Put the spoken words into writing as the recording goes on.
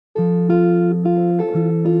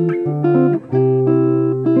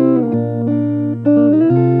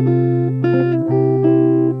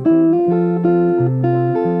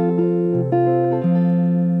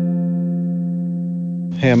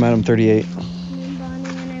I'm 38. I'm Bonnie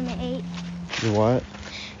and I'm 8. You're what?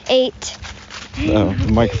 8. Oh,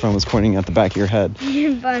 the microphone was pointing at the back of your head.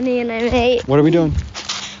 I'm Bonnie and I'm 8. What are we doing?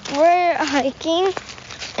 We're hiking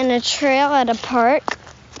in a trail at a park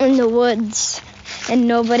in the woods, and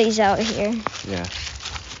nobody's out here. Yeah.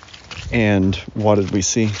 And what did we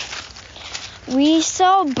see? We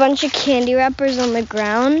saw a bunch of candy wrappers on the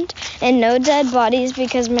ground and no dead bodies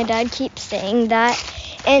because my dad keeps saying that.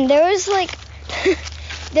 And there was like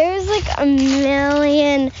a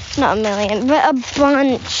million, not a million, but a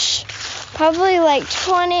bunch, probably like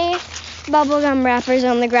 20 bubblegum wrappers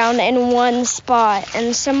on the ground in one spot.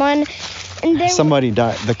 And somebody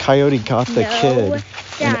died. The coyote got the kid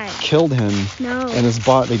and it killed him. No. And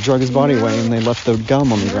they drug his body away and they left the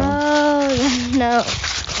gum on the ground. No,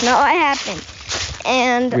 not what happened.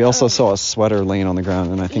 And we also saw a sweater laying on the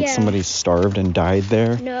ground, and I think somebody starved and died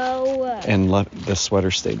there. No. And the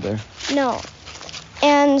sweater stayed there. No.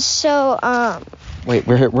 And so Wait,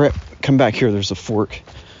 come back here. There's a fork.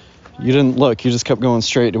 You didn't look. You just kept going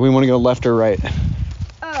straight. Do we want to go left or right?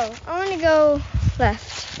 Oh, I want to go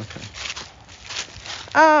left. Okay.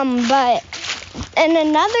 But in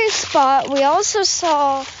another spot, we also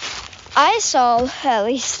I saw at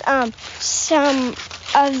least some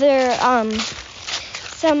other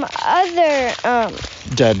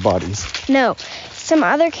dead bodies. No, some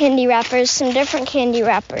other candy wrappers, some different candy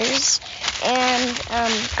wrappers, and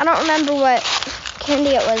I don't remember what candy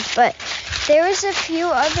it was, but there was a few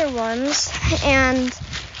other ones, and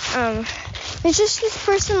there's just this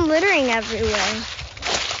person littering everywhere.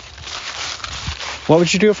 What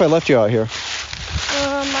would you do if I left you out here?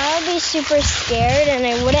 I would be super scared, and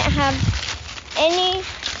I wouldn't have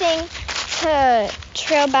anything to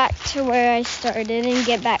trail back to where I started and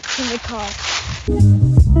get back to the car.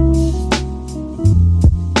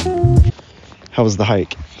 How was the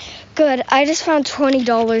hike? Good. I just found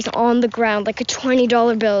 $20 on the ground, like a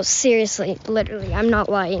 $20 bill. Seriously, literally, I'm not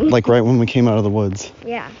lying. Like right when we came out of the woods.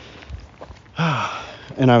 Yeah.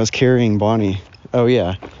 And I was carrying Bonnie. Oh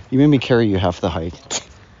yeah, you made me carry you half the hike.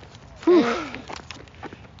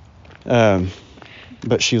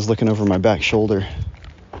 But she was looking over my back shoulder.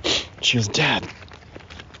 She goes, Dad,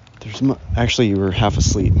 actually you were half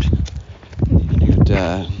asleep. And you go,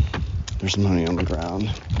 Dad, there's money on the ground.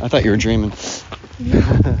 I thought you were dreaming.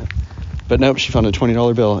 But nope, she found a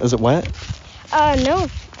 $20 bill. Is it wet? No,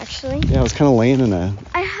 actually. Yeah, it was kind of laying in a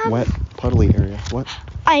wet, puddly area. What?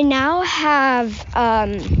 I now have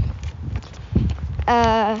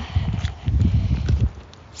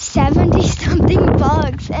 70-something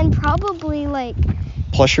bucks, and probably like.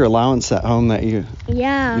 Plus your allowance at home that you.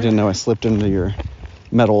 Yeah. You didn't know I slipped into your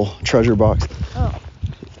metal treasure box. Oh.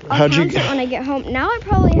 I'll count it when I get home. Now I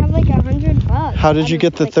probably have like $100. How did you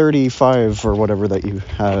get the 35 or whatever that you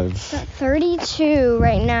have? 32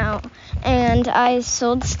 right now, and I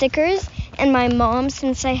sold stickers. And my mom,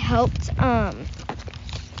 since I helped my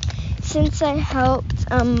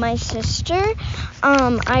sister,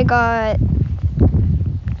 I got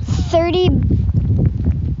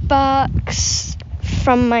 $30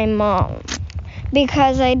 from my mom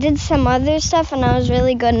because I did some other stuff and I was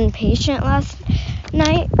really good and patient last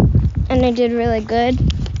night, and I did really good,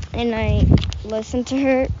 and I listened to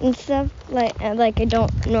her and stuff like I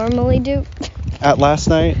don't normally do. At last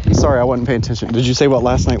night? Sorry, I wasn't paying attention. Did you say what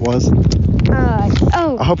last night was? I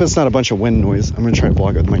hope it's not a bunch of wind noise. I'm gonna try to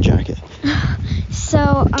blog with my jacket.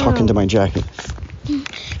 So talking to my jacket.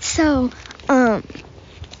 So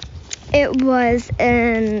it was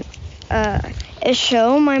a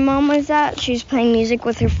show my mom was at. She was playing music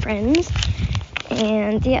with her friends,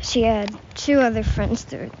 and yeah, she had 2 other friends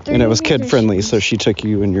there. And it was kid friendly, so she took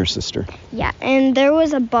you and your sister. Yeah, and there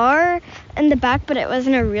was a bar in the back, but it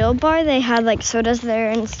wasn't a real bar. They had like sodas there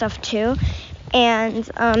and stuff too, and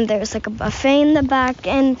there was like a buffet in the back,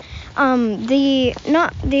 and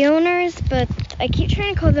not the owners, but I keep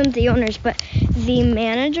trying to call them the owners, but the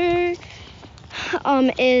manager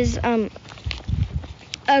is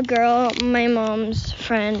a girl, my mom's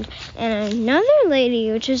friend, and another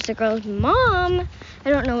lady, which is the girl's mom. I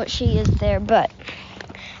don't know what she is there, but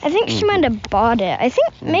I think she might have bought it. I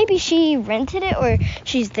think maybe she rented it or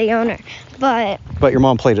she's the owner. But your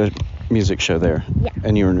mom played a music show there. Yeah.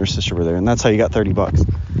 And you and your sister were there, and that's how you got $30.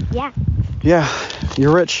 Yeah. Yeah,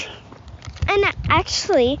 you're rich. And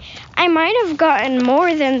actually, I might have gotten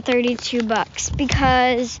more than $32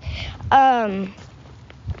 because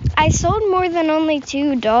I sold more than only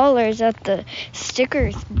 $2 at the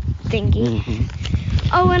sticker thingy. Mm-hmm.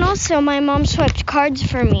 Oh, and also my mom swiped cards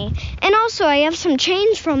for me. And also I have some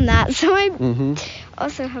change from that, so I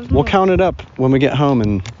also have more. We'll count it up when we get home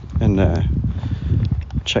and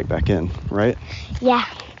check back in, right? Yeah.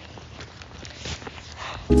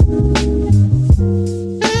 Hey,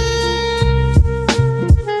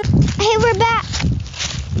 we're back.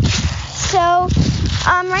 So,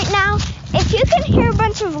 right now, if you can hear a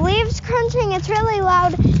bunch of leaves crunching, it's really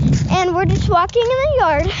loud, and we're just walking in the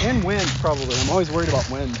yard. And wind, probably. I'm always worried about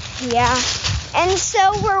wind. Yeah. And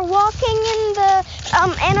so we're walking in the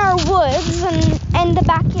in our woods and the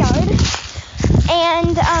backyard,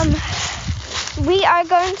 and we are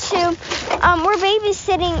going to we're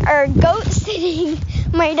babysitting or goat sitting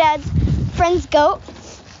my dad's friend's goat,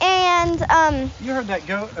 and You heard that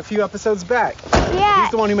goat a few episodes back. yeah.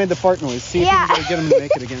 He's the one who made the fart noise. See if Yeah. you can get him to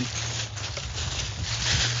make it again.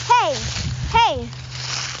 Hey.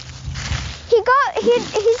 He's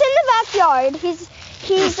in the backyard. He's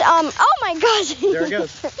oh my gosh. There he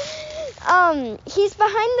goes. He's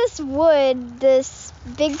behind this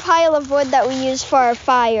big pile of wood that we use for our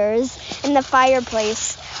fires in the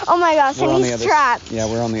fireplace. Oh my gosh, We're and on he's the other, trapped. Yeah,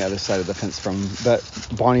 we're on the other side of the fence but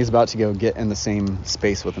Bonnie's about to go get in the same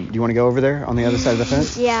space with him. Do you want to go over there on the other side of the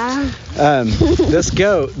fence? Yeah. This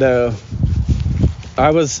goat, though, I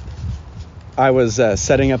was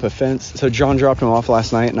setting up a fence. So John dropped him off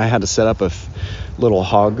last night, and I had to set up a little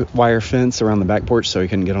hog wire fence around the back porch so he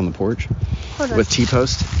couldn't get on the porch Hold on. with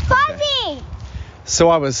T-post. Fuzzy! So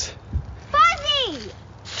I was... Fuzzy!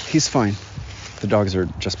 He's fine. The dogs are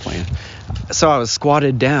just playing. So I was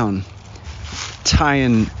squatted down,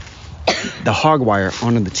 tying the hog wire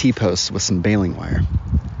onto the T-post with some baling wire.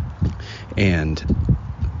 And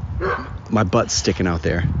my butt's sticking out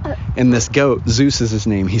there. And this goat, Zeus is his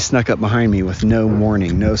name, he snuck up behind me with no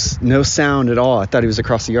warning, no sound at all. I thought he was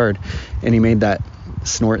across the yard. And he made that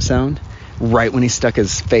snort sound right when he stuck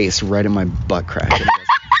his face right in my butt crack.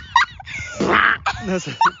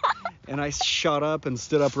 And I shot up and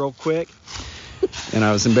stood up real quick. And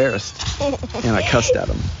I was embarrassed. And I cussed at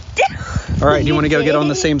him. All right, do you want to go get on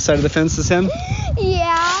the same side of the fence as him?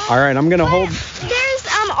 Yeah. All right, I'm going to hold... There's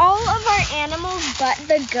all of our animals but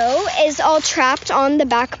the goat is all trapped on the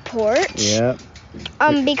back porch. Yeah.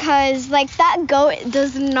 Because that goat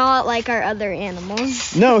does not like our other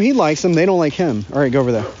animals. No, he likes them. They don't like him. All right, go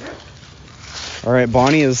over there. All right,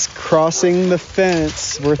 Bonnie is crossing the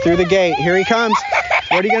fence. We're through the gate. Here he comes.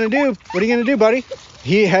 What are you going to do? What are you going to do, buddy?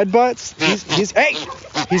 He headbutts.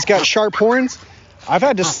 He's got sharp horns. I've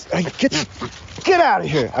had to get out of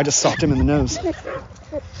here. I just socked him in the nose.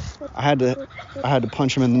 I had to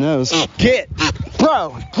punch him in the nose. Get,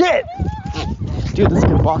 bro, get. Dude, this is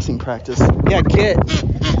good boxing practice. Yeah, get.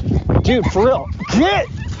 Dude, for real, get.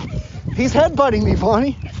 He's headbutting me,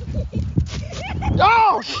 Bonnie.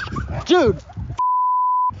 Oh, dude.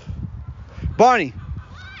 Bonnie,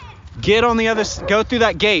 get on the other. Go through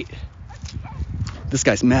that gate. This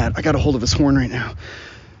guy's mad. I got a hold of his horn right now.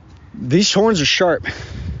 These horns are sharp.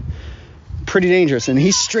 Pretty dangerous. And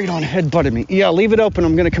he's straight on headbutted me. Yeah, leave it open.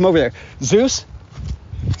 I'm going to come over there. Zeus?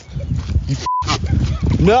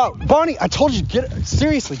 No. Bonnie, I told you,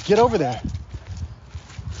 seriously, get over there.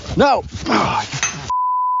 No.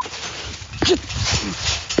 Get.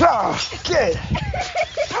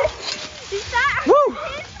 Is that Woo.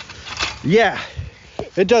 Yeah.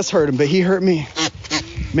 It does hurt him, but he hurt me.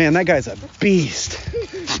 Man, that guy's a beast.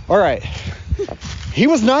 All right. He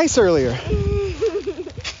was nice earlier.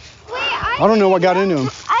 I don't know what got into him.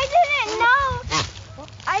 I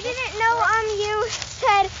didn't know you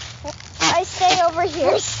said I stay over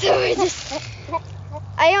here, so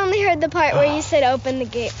I only heard the part where you said open the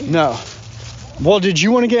gate. No. Well, did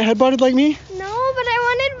you want to get headbutted like me? No, but I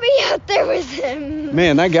wanted to be out there with him.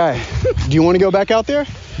 Man, that guy. Do you want to go back out there?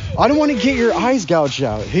 I don't want to get your eyes gouged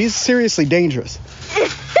out. He's seriously dangerous.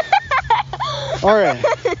 All right.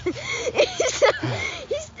 He's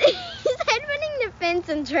headbutting the fence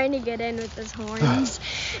and trying to get in with his horns.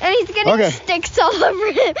 And he's getting sticks all over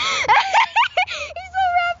him. He's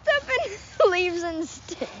all wrapped up in leaves and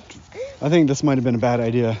sticks. I think this might have been a bad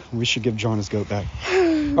idea. We should give John his goat back.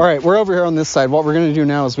 All right, we're over here on this side. What we're going to do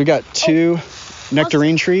now is we got 2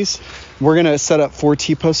 nectarine trees. We're going to set up 4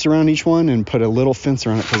 T-posts around each one and put a little fence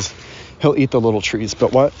around it because he'll eat the little trees.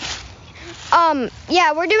 But what?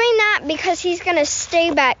 Yeah, we're doing that because he's gonna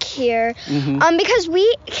stay back here. Mm-hmm. Because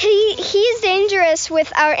he's dangerous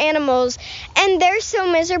with our animals, and they're so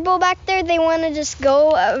miserable back there. They want to just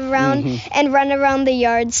go around and run around the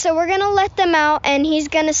yard. So we're gonna let them out, and he's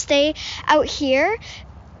gonna stay out here,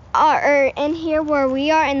 or in here where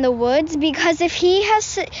we are in the woods. Because if he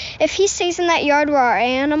stays in that yard where our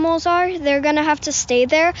animals are, they're gonna have to stay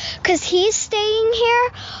there. Cause he's staying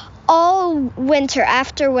here all winter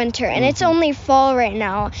after winter, and it's only fall right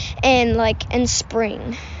now and in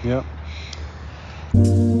spring. Yep.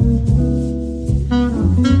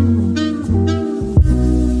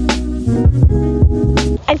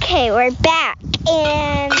 Okay, we're back,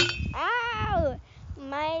 and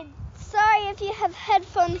sorry if you have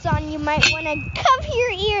headphones on, you might want to cover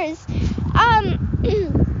your ears.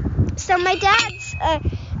 So my dad's,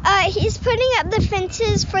 he's putting up the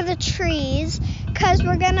fences for the trees, because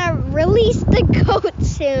we're gonna release the goat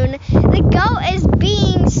soon. The goat is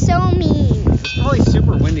being so mean. It's probably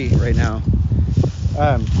super windy right now.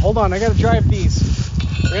 Hold on, I gotta drive these.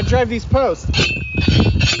 I gotta drive these posts.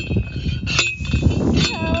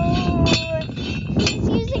 So he's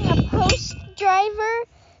using a post driver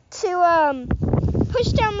to push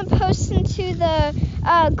down the posts into the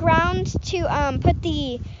ground to put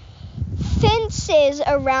the fences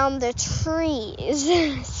around the trees.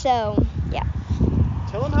 So yeah.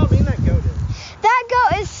 Tell him how mean that goat is. That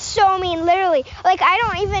goat is so mean, literally. Like, I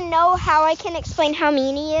don't even know how I can explain how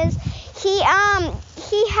mean he is. He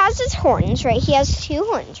has his horns, right? He has 2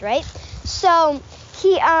 horns, right? So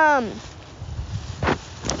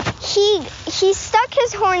he stuck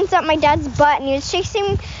his horns up my dad's butt, and he was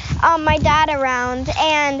chasing my dad around.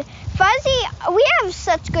 And Fuzzy, we have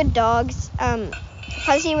such good dogs.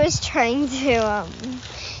 Fuzzy was trying to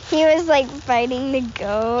he was like fighting the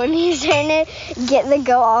goat, and he was trying to get the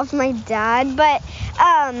goat off my dad, but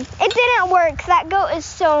it didn't work. That goat is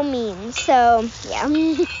so mean. So yeah.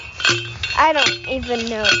 I don't even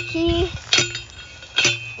know.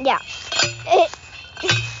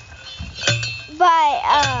 But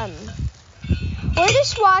we're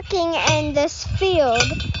just walking in this field.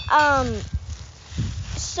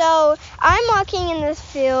 So I'm walking in this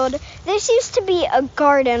field. This used to be a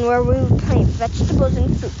garden where we would plant vegetables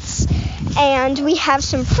and fruits. And we have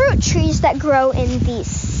some fruit trees that grow in the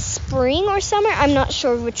spring or summer. I'm not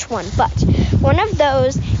sure which one, but one of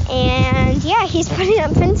those. And yeah, he's putting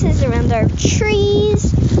up fences around our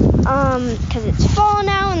trees because it's fall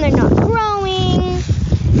now and they're not growing.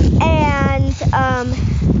 And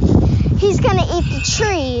he's going to eat the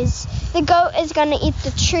trees. The goat is going to eat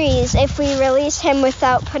the trees if we release him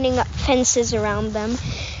without putting up fences around them.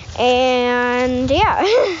 And yeah.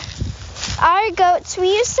 Our goats,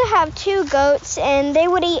 we used to have 2 goats, and they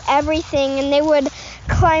would eat everything, and they would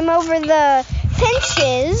climb over the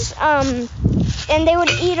fences, and they would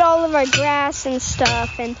eat all of our grass and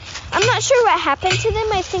stuff. And I'm not sure what happened to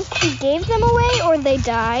them. I think we gave them away or they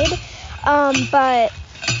died.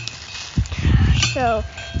 So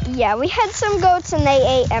yeah, we had some goats and they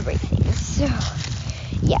ate everything. So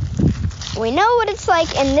yeah, we know what it's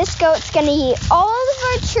like, and this goat's gonna eat all of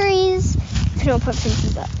our trees if we don't put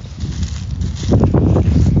fences up.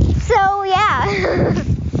 So yeah.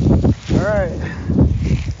 All right.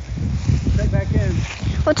 Check back in.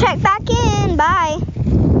 We'll check back in. Bye.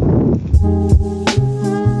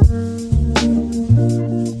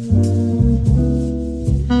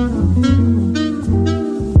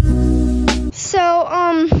 So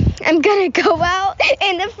I'm gonna go out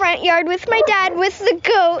in the front yard with my dad with the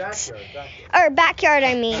goats. Backyard,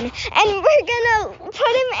 I mean. And we're gonna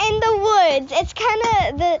put him in the woods. It's kind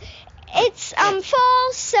of it's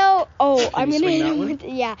fall, so I'm gonna hit him with,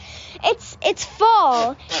 yeah. It's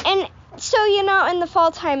fall, and so in the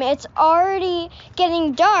fall time it's already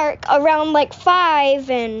getting dark around like 5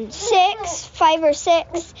 or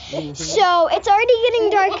 6. So it's already getting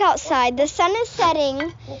dark outside. The sun is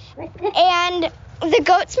setting, and the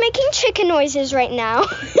goat's making chicken noises right now.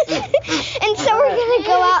 And so we're gonna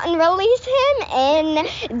go out and release him in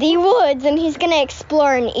the woods, and he's gonna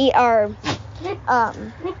explore and eat our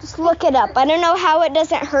just look it up. I don't know how it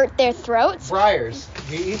doesn't hurt their throats. Briars.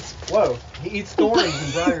 He eats thorns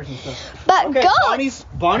and briars and stuff. But okay, goats.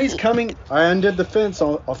 Bonnie's coming. I undid the fence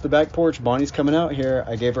off the back porch. Bonnie's coming out here.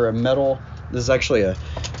 I gave her a metal. This is actually a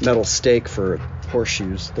metal stake for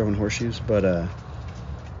horseshoes, throwing horseshoes. But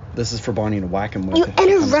this is for Bonnie to whack him with. You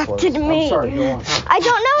interrupted me. I'm sorry. Go on. I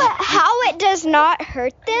don't know how it does not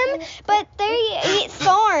hurt them, but they eat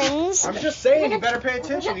thorns. I'm just saying, you better pay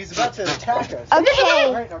attention. He's about to attack us. Okay.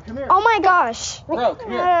 All right, now come here. Oh my gosh. Bro,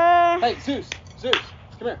 come here. Hey, Zeus,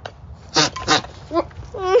 come here.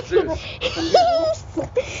 Zeus.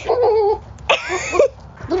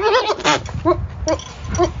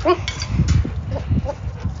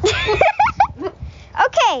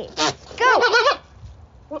 Okay, go.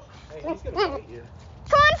 Hey, he's gonna bite you.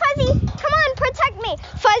 Come on, Fuzzy. Come on, protect me.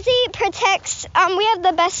 Fuzzy protects, we have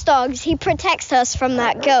the best dogs. He protects us from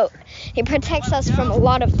that goat. He protects us from a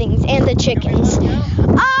lot of things, and the chickens.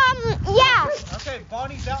 Yeah. Okay,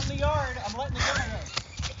 Bonnie's out in the yard. I'm letting the goat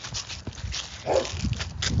go.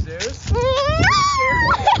 Zeus?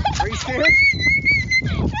 Are you scared?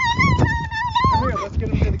 Come here, let's get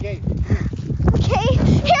him to the gate. Okay.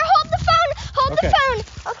 Here, hold the phone. Hold Okay. the phone.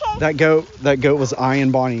 Okay. That goat was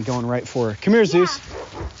eyeing Bonnie, going right for her. Come here, Zeus.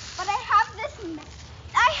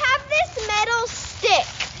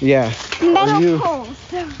 Yeah. Metal poles.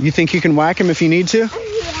 You think you can whack him if you need to?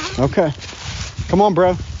 Yeah. Okay. Come on,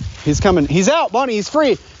 bro. He's coming. He's out, Bonnie. He's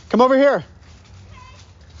free. Come over here.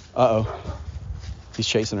 Uh-oh. He's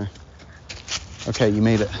chasing her. Okay, you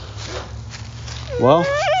made it. Well.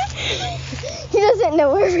 He doesn't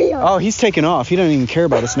know where we are. Oh, he's taking off. He doesn't even care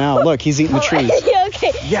about us now. Look, he's eating the trees.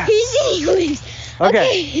 Okay. Yes. He's eating leaves.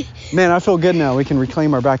 Okay. Man, I feel good now. We can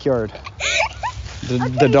reclaim our backyard.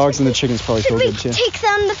 The dogs and the chickens probably feel good too. Take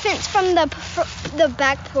down the fence from the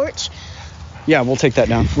back porch? Yeah, we'll take that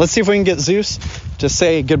down. Let's see if we can get Zeus to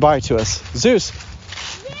say goodbye to us. Zeus. Zeus,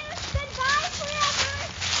 goodbye forever.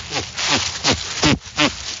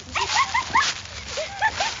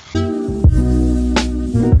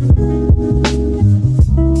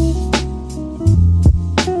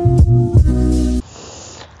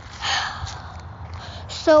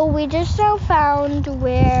 So we just now found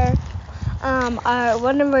where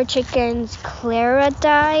one of our chickens, Clara,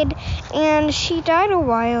 died, and she died a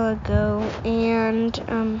while ago, and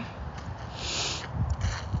I'm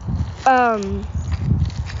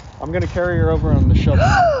gonna carry her over on the shovel.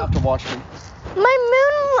 I'll have to watch me.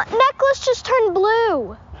 My moon necklace just turned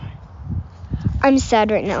blue. I'm sad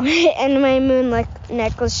right now, and my moon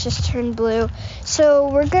necklace just turned blue. So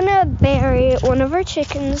we're gonna bury one of our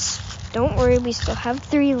chickens. Don't worry, we still have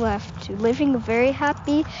 3 left, living a very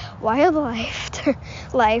happy wildlife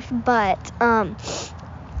life. But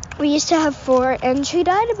we used to have 4, and she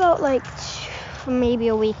died about maybe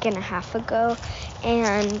a week and a half ago.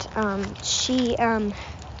 And she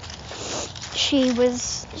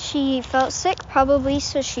felt sick probably,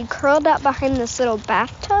 so she curled up behind this little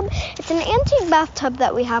bathtub. It's an antique bathtub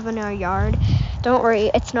that we have in our yard. Don't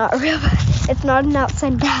worry, it's not an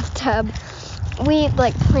outside bathtub. We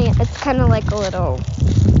plant. It's kind of like a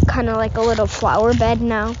little flower bed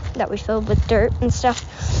now that we filled with dirt and stuff.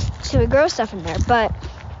 So we grow stuff in there. But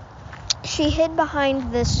she hid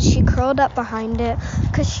behind this. She curled up behind it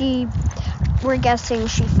because we're guessing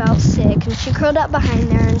she felt sick, and she curled up behind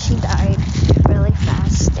there and she died really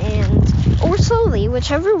fast or slowly,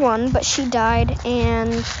 whichever one. But she died,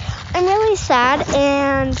 and I'm really sad.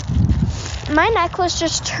 And my necklace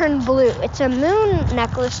just turned blue. It's a moon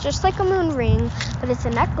necklace, just like a moon ring, but it's a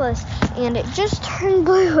necklace, and it just turned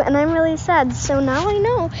blue, and I'm really sad. So now I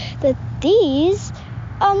know that these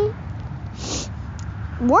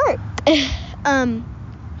work.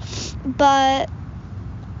 But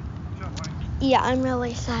yeah, I'm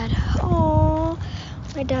really sad. Oh,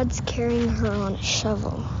 my dad's carrying her on a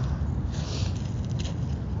shovel.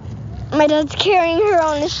 My dad's carrying her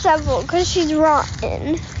on a shovel because she's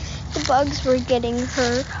rotten. The bugs were getting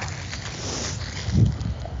her.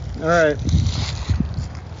 All right.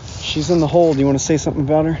 She's in the hole. Do you want to say something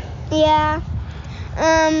about her? Yeah.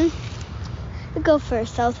 Go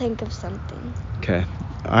first. I'll think of something. Okay.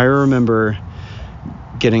 I remember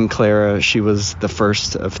getting Clara. She was the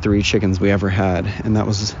first of 3 chickens we ever had, and that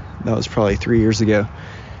was probably 3 years ago.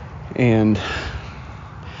 And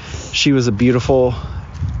she was a beautiful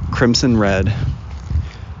crimson red,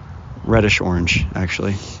 reddish orange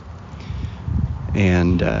actually,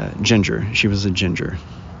 and ginger. She was a ginger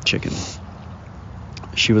chicken.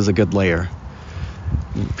 She was a good layer.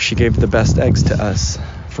 She gave the best eggs to us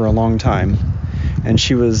for a long time, and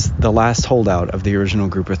she was the last holdout of the original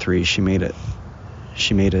group of 3. She made it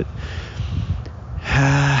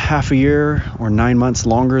half a year or 9 months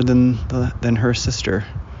longer than her sister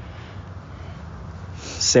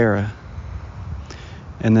Sarah,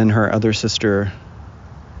 and then her other sister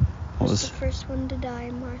was the first one to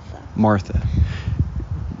die, Martha.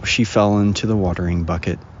 She fell into the watering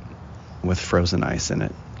bucket with frozen ice in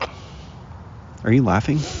it. Are you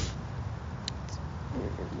laughing?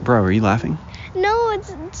 Bro, are you laughing? No,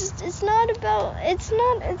 it's just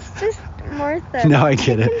Martha. No, I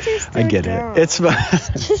get it. I get it. It's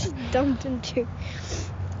just dumped into.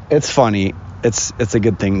 It's funny. It's a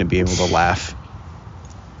good thing to be able to laugh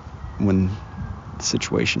when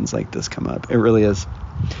situations like this come up. It really is.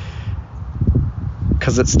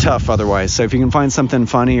 Because it's tough otherwise. So if you can find something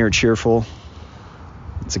funny or cheerful,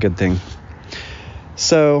 it's a good thing.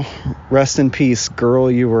 So, rest in peace, girl.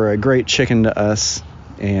 You were a great chicken to us,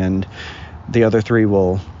 and the other 3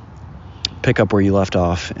 will pick up where you left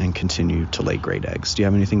off and continue to lay great eggs. Do you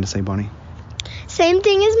have anything to say, Bonnie? Same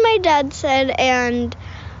thing as my dad said, and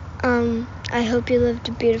I hope you lived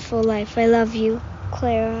a beautiful life. I love you,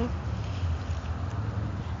 Clara.